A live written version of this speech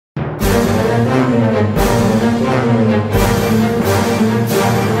Well,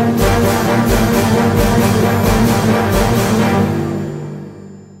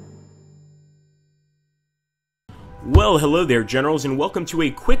 hello there, Generals, and welcome to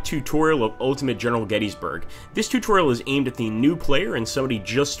a quick tutorial of Ultimate General Gettysburg. This tutorial is aimed at the new player and somebody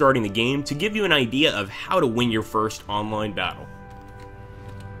just starting the game to give you an idea of how to win your first online battle.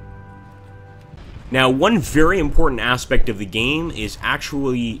 Now, one very important aspect of the game is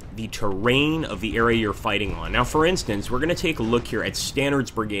actually the terrain of the area you're fighting on. Now, for instance, we're going to take a look here at Stannard's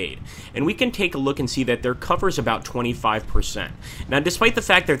Brigade, and we can take a look and see that their cover is about 25%. Now, despite the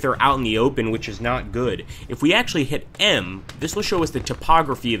fact that they're out in the open, which is not good, if we actually hit M, this will show us the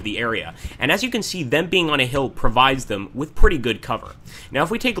topography of the area, and as you can see, them being on a hill provides them with pretty good cover. Now,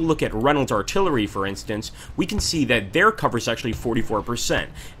 if we take a look at Reynolds Artillery, for instance, we can see that their cover is actually 44%.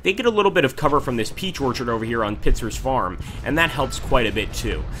 They get a little bit of cover from this peach orchard over here on Pitzer's farm, and that helps quite a bit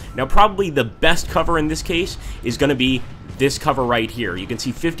too. Now, probably the best cover in this case is going to be this cover right here. You can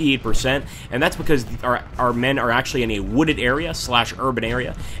see 58%, and that's because our men are actually in a wooded area / urban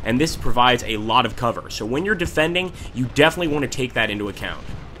area, and this provides a lot of cover. So when you're defending, you definitely want to take that into account.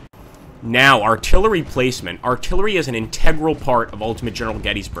 Now, artillery placement. Artillery is an integral part of Ultimate General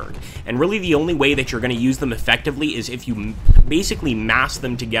Gettysburg, and really the only way that you're going to use them effectively is if you basically mass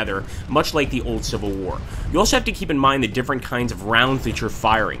them together, much like the old Civil War. You also have to keep in mind the different kinds of rounds that you're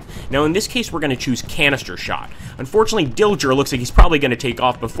firing. Now, in this case, we're going to choose canister shot. Unfortunately, Dilger looks like he's probably going to take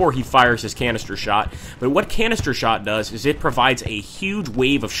off before he fires his canister shot, but what canister shot does is it provides a huge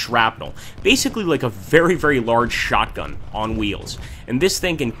wave of shrapnel, basically like a very, very large shotgun on wheels. And this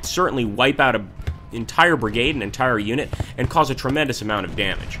thing can certainly wipe out an entire brigade, an entire unit, and cause a tremendous amount of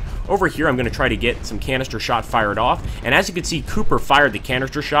damage. Over here, I'm going to try to get some canister shot fired off, and as you can see, Cooper fired the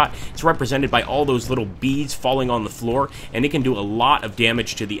canister shot. It's represented by all those little beads falling on the floor, and it can do a lot of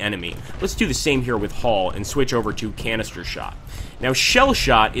damage to the enemy. Let's do the same here with Hall and switch over to canister shot. Now, shell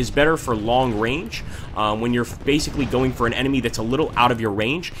shot is better for long range. When you're basically going for an enemy that's a little out of your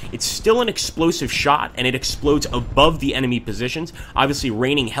range, it's still an explosive shot, and it explodes above the enemy positions, obviously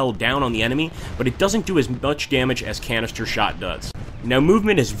raining hell down on the enemy, but it doesn't do as much damage as canister shot does. Now,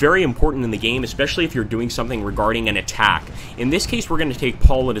 movement is very important in the game, especially if you're doing something regarding an attack. In this case, we're going to take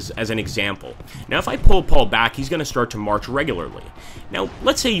Paul as an example. Now, if I pull Paul back, he's going to start to march regularly. Now,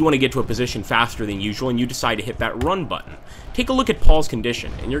 let's say you want to get to a position faster than usual, and you decide to hit that run button. Take a look at Paul's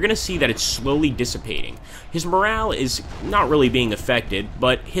condition, and you're going to see that it's slowly dissipating. His morale is not really being affected,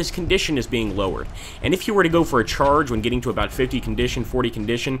 but his condition is being lowered. And if you were to go for a charge when getting to about 50 condition, 40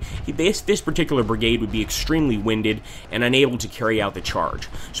 condition, this particular brigade would be extremely winded and unable to carry out the charge.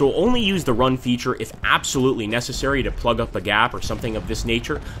 So only use the run feature if absolutely necessary to plug up a gap or something of this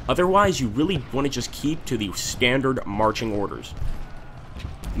nature. Otherwise, you really want to just keep to the standard marching orders.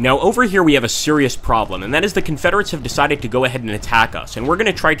 Now, over here we have a serious problem, and that is the Confederates have decided to go ahead and attack us, and we're going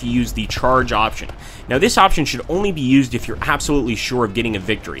to try to use the charge option. Now, this option should only be used if you're absolutely sure of getting a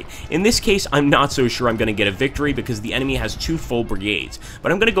victory. In this case, I'm not so sure I'm going to get a victory because the enemy has 2 full brigades,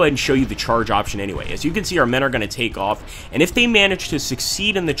 but I'm going to go ahead and show you the charge option anyway. As you can see, our men are going to take off, and if they manage to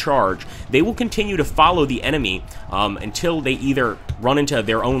succeed in the charge, they will continue to follow the enemy until they either run into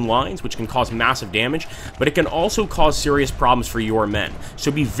their own lines, which can cause massive damage, but it can also cause serious problems for your men. So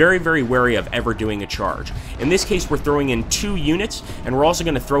be very, very wary of ever doing a charge. In this case, we're throwing in 2 units, and we're also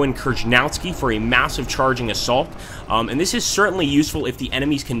going to throw in Krznowski for a massive charging assault. And this is certainly useful if the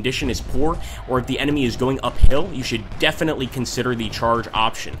enemy's condition is poor, or if the enemy is going uphill. You should definitely consider the charge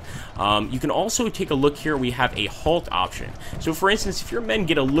option. You can also take a look here. We have a halt option. So, for instance, if your men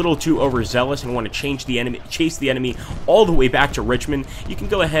get a little too overzealous and want to chase the enemy all the way back to Richmond, you can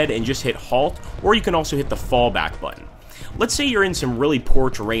go ahead and just hit halt, or you can also hit the fallback button. Let's say you're in some really poor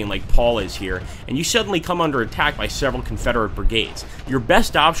terrain like Paul is here, and you suddenly come under attack by several Confederate brigades. Your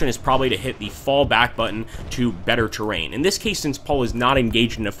best option is probably to hit the fall back button to better terrain. In this case, since Paul is not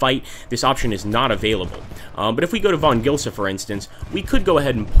engaged in a fight, this option is not available. But if we go to von Gilsa, for instance, we could go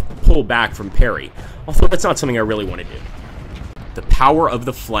ahead and pull back from Perry, although that's not something I really want to do. The power of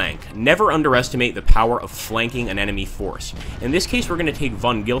the flank. Never underestimate the power of flanking an enemy force. In this case, we're going to take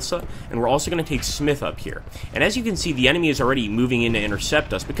von Gilsa, and we're also going to take Smith up here. And as you can see, the enemy is already moving in to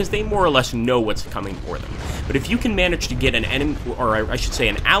intercept us because they more or less know what's coming for them. But if you can manage to get an enemy, or I should say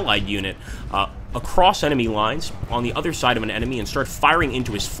an allied unit, across enemy lines on the other side of an enemy and start firing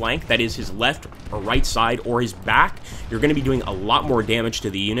into his flank, that is his left or right side or his back, you're going to be doing a lot more damage to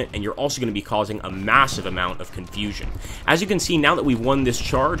the unit, and you're also going to be causing a massive amount of confusion. As you can see, now that we've won this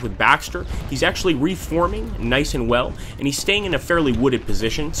charge with Baxter, he's actually reforming nice and well, and he's staying in a fairly wooded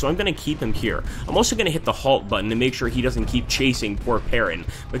position, so I'm going to keep him here. I'm also going to hit the halt button to make sure he doesn't keep chasing poor Perrin,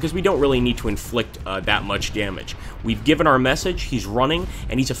 because we don't really need to inflict that much damage. We've given our message, he's running,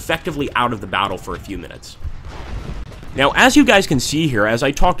 and he's effectively out of the battle for a few minutes. Now, as you guys can see here, as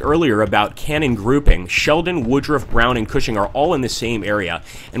I talked earlier about cannon grouping, Sheldon, Woodruff, Brown, and Cushing are all in the same area,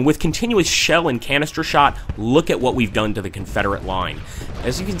 and with continuous shell and canister shot, look at what we've done to the Confederate line.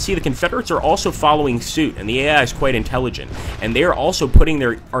 As you can see, the Confederates are also following suit, and the AI is quite intelligent, and they are also putting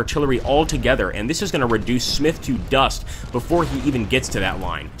their artillery all together, and this is going to reduce Smith to dust before he even gets to that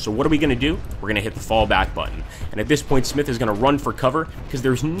line. So what are we going to do? We're going to hit the fallback button, and at this point, Smith is going to run for cover, because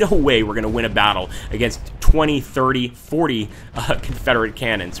there's no way we're going to win a battle against 20, 30, 40 Confederate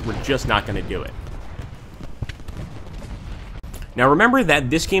cannons. We're just not going to do it. Now remember that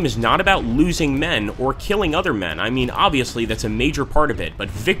this game is not about losing men or killing other men. I mean, obviously that's a major part of it, but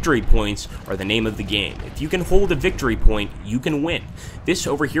victory points are the name of the game. If you can hold a victory point, you can win. This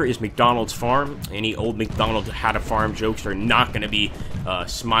over here is McDonald's farm. Any old McDonald had a farm jokes are not going to be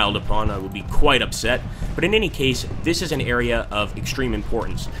smiled upon. I would be quite upset. But in any case, this is an area of extreme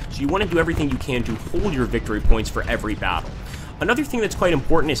importance. So you want to do everything you can to hold your victory points for every battle. Another thing that's quite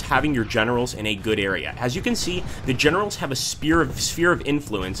important is having your generals in a good area. As you can see, the generals have a sphere of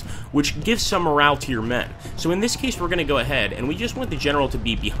influence, which gives some morale to your men. So in this case, we're going to go ahead, and we just want the general to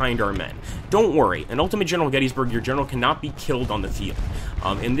be behind our men. Don't worry, in Ultimate General Gettysburg, your general cannot be killed on the field.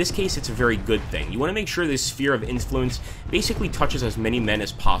 In this case, it's a very good thing. You want to make sure this sphere of influence basically touches as many men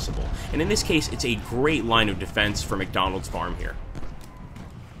as possible. And in this case, it's a great line of defense for McDonald's farm here.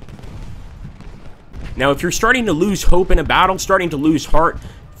 Now, if you're starting to lose hope in a battle, starting to lose heart,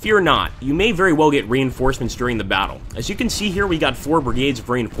 fear not. You may very well get reinforcements during the battle. As you can see here, we got 4 brigades of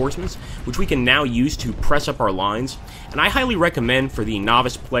reinforcements, which we can now use to press up our lines. And I highly recommend for the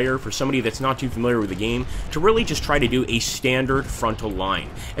novice player, for somebody that's not too familiar with the game, to really just try to do a standard frontal line.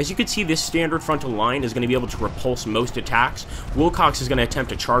 As you can see, this standard frontal line is going to be able to repulse most attacks. Wilcox is going to attempt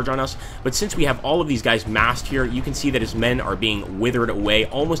to charge on us, but since we have all of these guys massed here, you can see that his men are being withered away,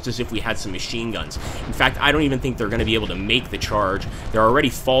 almost as if we had some machine guns. In fact, I don't even think they're going to be able to make the charge. They're already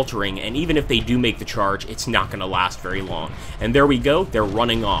faltering, and even if they do make the charge, it's not going to last very long. And there we go, they're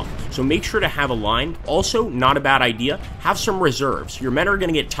running off. So make sure to have a line. Also, not a bad idea, have some reserves. Your men are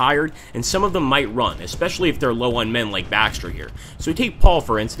going to get tired, and some of them might run, especially if they're low on men like Baxter here. So take Paul,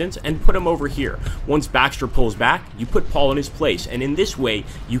 for instance, and put him over here. Once Baxter pulls back, you put Paul in his place, and in this way,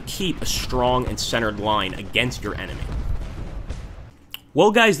 you keep a strong and centered line against your enemy.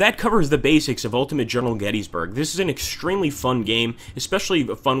 Well guys, that covers the basics of Ultimate General Gettysburg. This is an extremely fun game, especially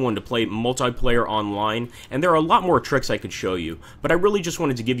a fun one to play multiplayer online, and there are a lot more tricks I could show you, but I really just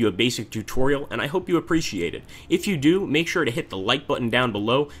wanted to give you a basic tutorial, and I hope you appreciate it. If you do, make sure to hit the like button down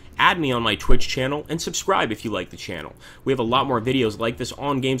below, add me on my Twitch channel, and subscribe if you like the channel. We have a lot more videos like this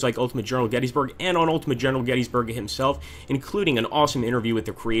on games like Ultimate General Gettysburg and on Ultimate General Gettysburg himself, including an awesome interview with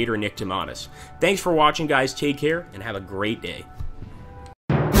the creator, Nick Tomatis. Thanks for watching guys, take care, and have a great day.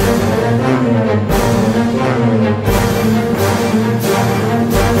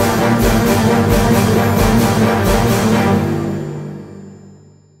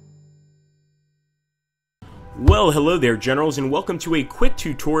 Well, hello there generals, and welcome to a quick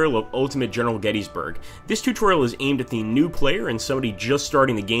tutorial of Ultimate General Gettysburg. This tutorial is aimed at the new player and somebody just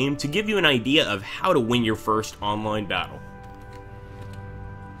starting the game to give you an idea of how to win your first online battle.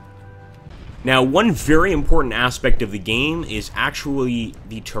 Now, one very important aspect of the game is actually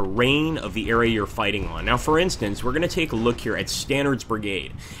the terrain of the area you're fighting on. Now, for instance, we're going to take a look here at Stannard's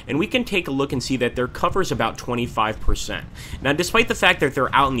Brigade, and we can take a look and see that their cover is about 25%. Now, despite the fact that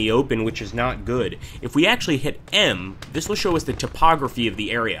they're out in the open, which is not good, if we actually hit M, this will show us the topography of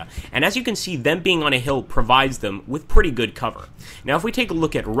the area, and as you can see, them being on a hill provides them with pretty good cover. Now, if we take a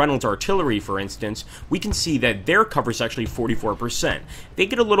look at Reynolds Artillery, for instance, we can see that their cover is actually 44%. They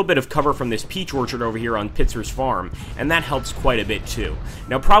get a little bit of cover from this peach orchard over here on Pitzer's farm, and that helps quite a bit too.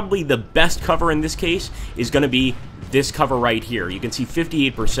 Now, probably the best cover in this case is going to be this cover right here. You can see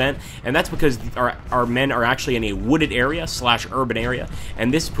 58%, and that's because our men are actually in a wooded area / urban area,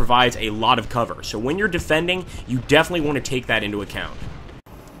 and this provides a lot of cover. So when you're defending, you definitely want to take that into account.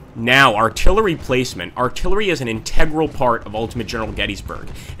 Now, artillery placement. Artillery is an integral part of Ultimate General Gettysburg,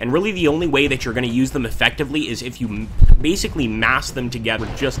 and really the only way that you're going to use them effectively is if you basically mass them together.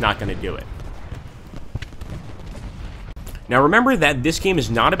 We're just not going to do it. Now remember that this game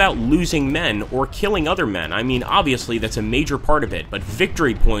is not about losing men or killing other men. I mean, obviously that's a major part of it, but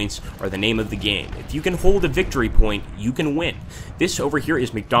victory points are the name of the game. If you can hold a victory point, you can win. This over here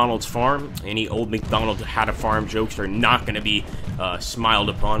is McDonald's farm. Any old McDonald had a farm jokes are not going to be smiled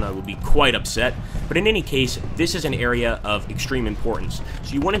upon. I would be quite upset. But in any case, this is an area of extreme importance.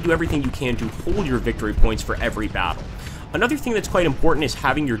 So you want to do everything you can to hold your victory points for every battle. Another thing that's quite important is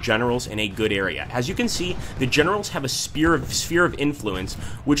having your generals in a good area. As you can see, the generals have a sphere of influence,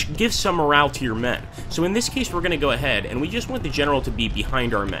 which gives some morale to your men. So in this case, we're going to go ahead, and we just want the general to be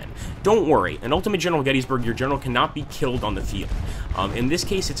behind our men. Don't worry, in Ultimate General Gettysburg, your general cannot be killed on the field. In this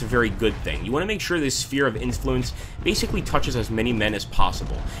case, it's a very good thing. You want to make sure this sphere of influence basically touches as many men as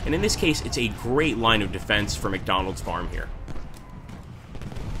possible. And in this case, it's a great line of defense for McDonald's farm here.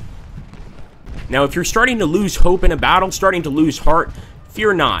 Now, if you're starting to lose hope in a battle, starting to lose heart,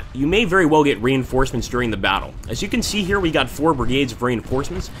 fear not. You may very well get reinforcements during the battle. As you can see here, we got 4 brigades of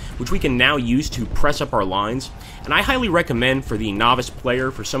reinforcements, which we can now use to press up our lines. And I highly recommend for the novice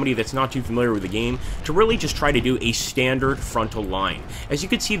player, for somebody that's not too familiar with the game, to really just try to do a standard frontal line. As you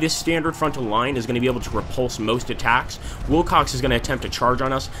can see, this standard frontal line is going to be able to repulse most attacks. Wilcox is going to attempt to charge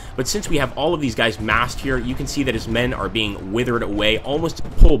on us, but since we have all of these guys massed here, you can see that his men are being withered away, almost to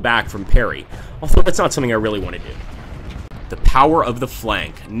pull back from parry. Although that's not something I really want to do. The power of the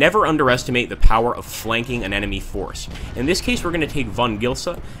flank. Never underestimate the power of flanking an enemy force. In this case, we're going to take Von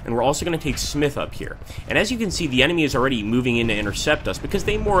Gilsa, and we're also going to take Smith up here. And as you can see, the enemy is already moving in to intercept us because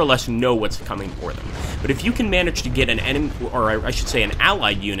they more or less know what's coming for them. But if you can manage to get an enemy, or I should say an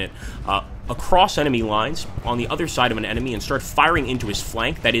allied unit, across enemy lines on the other side of an enemy and start firing into his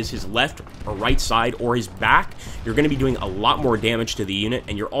flank, that is his left or right side or his back, you're going to be doing a lot more damage to the unit,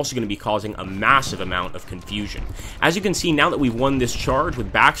 and you're also going to be causing a massive amount of confusion. As you can see, now that we've won this charge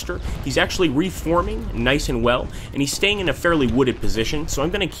with Baxter, he's actually reforming nice and well, and he's staying in a fairly wooded position, so I'm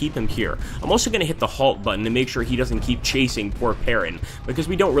going to keep him here. I'm also going to hit the halt button to make sure he doesn't keep chasing poor Perrin, because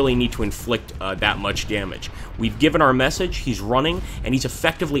we don't really need to inflict that much damage. We've given our message, he's running, and he's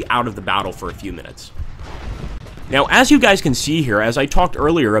effectively out of the battle for a few minutes. Now, as you guys can see here, as I talked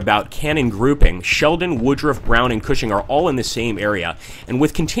earlier about cannon grouping, Sheldon, Woodruff, Brown, and Cushing are all in the same area, and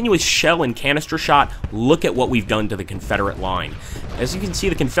with continuous shell and canister shot, look at what we've done to the Confederate line. As you can see,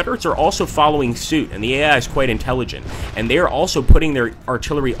 the Confederates are also following suit, and the AI is quite intelligent, and they are also putting their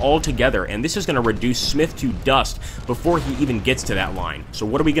artillery all together, and this is going to reduce Smith to dust before he even gets to that line. So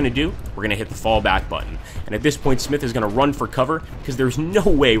what are we going to do? We're going to hit the fallback button, and at this point, Smith is going to run for cover, because there's no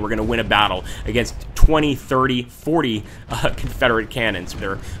way we're going to win a battle against 20, 30, 40 Confederate cannons.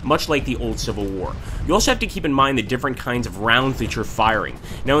 They're much like the old Civil War. You also have to keep in mind the different kinds of rounds that you're firing.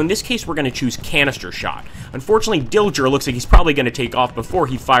 Now, in this case, we're going to choose canister shot. Unfortunately, Dilger looks like he's probably going to take off before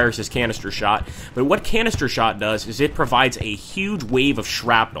he fires his canister shot, but what canister shot does is it provides a huge wave of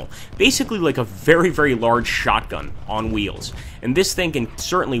shrapnel, basically like a very, very large shotgun on wheels. And this thing can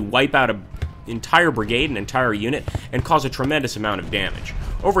certainly wipe out an entire brigade, an entire unit, and cause a tremendous amount of damage.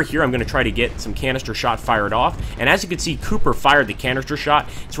 Over here, I'm going to try to get some canister shot fired off, and as you can see, Cooper fired the canister shot.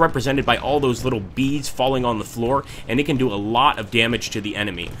 It's represented by all those little beads falling on the floor, and it can do a lot of damage to the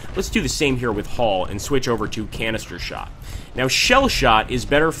enemy. Let's do the same here with Hall and switch over to canister shot. Now, shell shot is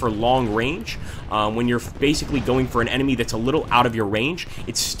better for long range. When you're basically going for an enemy that's a little out of your range,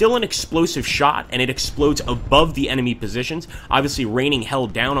 it's still an explosive shot, and it explodes above the enemy positions, obviously raining hell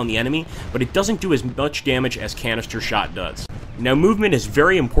down on the enemy, but it doesn't do as much damage as canister shot does. Now, movement is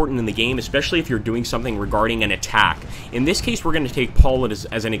very important in the game, especially if you're doing something regarding an attack. In this case, we're going to take Paul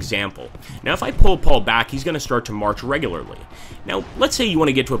as an example. Now, if I pull Paul back, he's going to start to march regularly. Now, let's say you want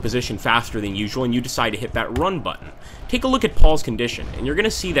to get to a position faster than usual, and you decide to hit that run button. Take a look at Paul's condition, and you're going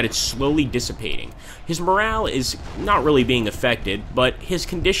to see that it's slowly dissipating. His morale is not really being affected, but his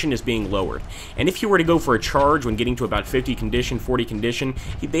condition is being lowered. And if you were to go for a charge when getting to about 50 condition, 40 condition,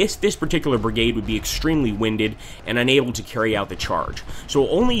 this particular brigade would be extremely winded and unable to carry out the charge. So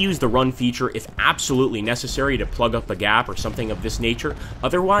only use the run feature if absolutely necessary to plug up a gap or something of this nature.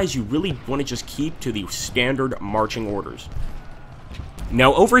 Otherwise, you really want to just keep to the standard marching orders.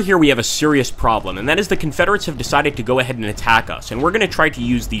 Now, over here we have a serious problem, and that is the Confederates have decided to go ahead and attack us, and we're going to try to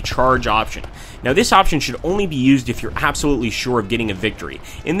use the charge option. Now, this option should only be used if you're absolutely sure of getting a victory.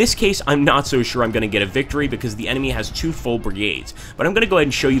 In this case, I'm not so sure I'm going to get a victory because the enemy has 2 full brigades, but I'm going to go ahead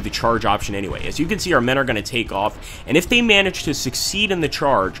and show you the charge option anyway. As you can see, our men are going to take off, and if they manage to succeed in the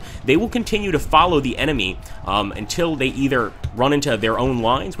charge, they will continue to follow the enemy until they either run into their own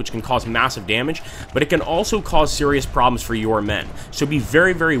lines, which can cause massive damage, but it can also cause serious problems for your men. So be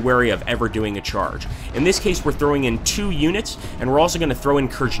very, very wary of ever doing a charge. In this case, we're throwing in 2 units, and we're also going to throw in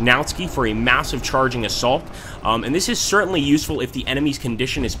Krznowski for a massive charging assault. And this is certainly useful if the enemy's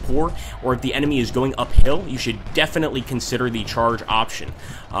condition is poor, or if the enemy is going uphill. You should definitely consider the charge option.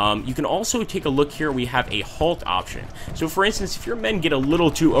 You can also take a look here. We have a halt option. So for instance, if your men get a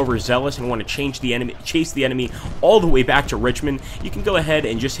little too overzealous and want to chase the enemy all the way back to Richmond, you can go ahead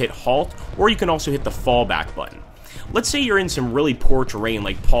and just hit halt, or you can also hit the fallback button. Let's say you're in some really poor terrain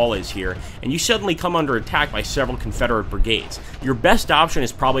like Paul is here, and you suddenly come under attack by several Confederate brigades. Your best option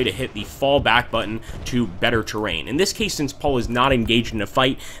is probably to hit the fall back button to better terrain. In this case, since Paul is not engaged in a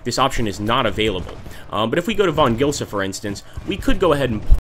fight, this option is not available. But if we go to von Gilsa, for instance, we could go ahead and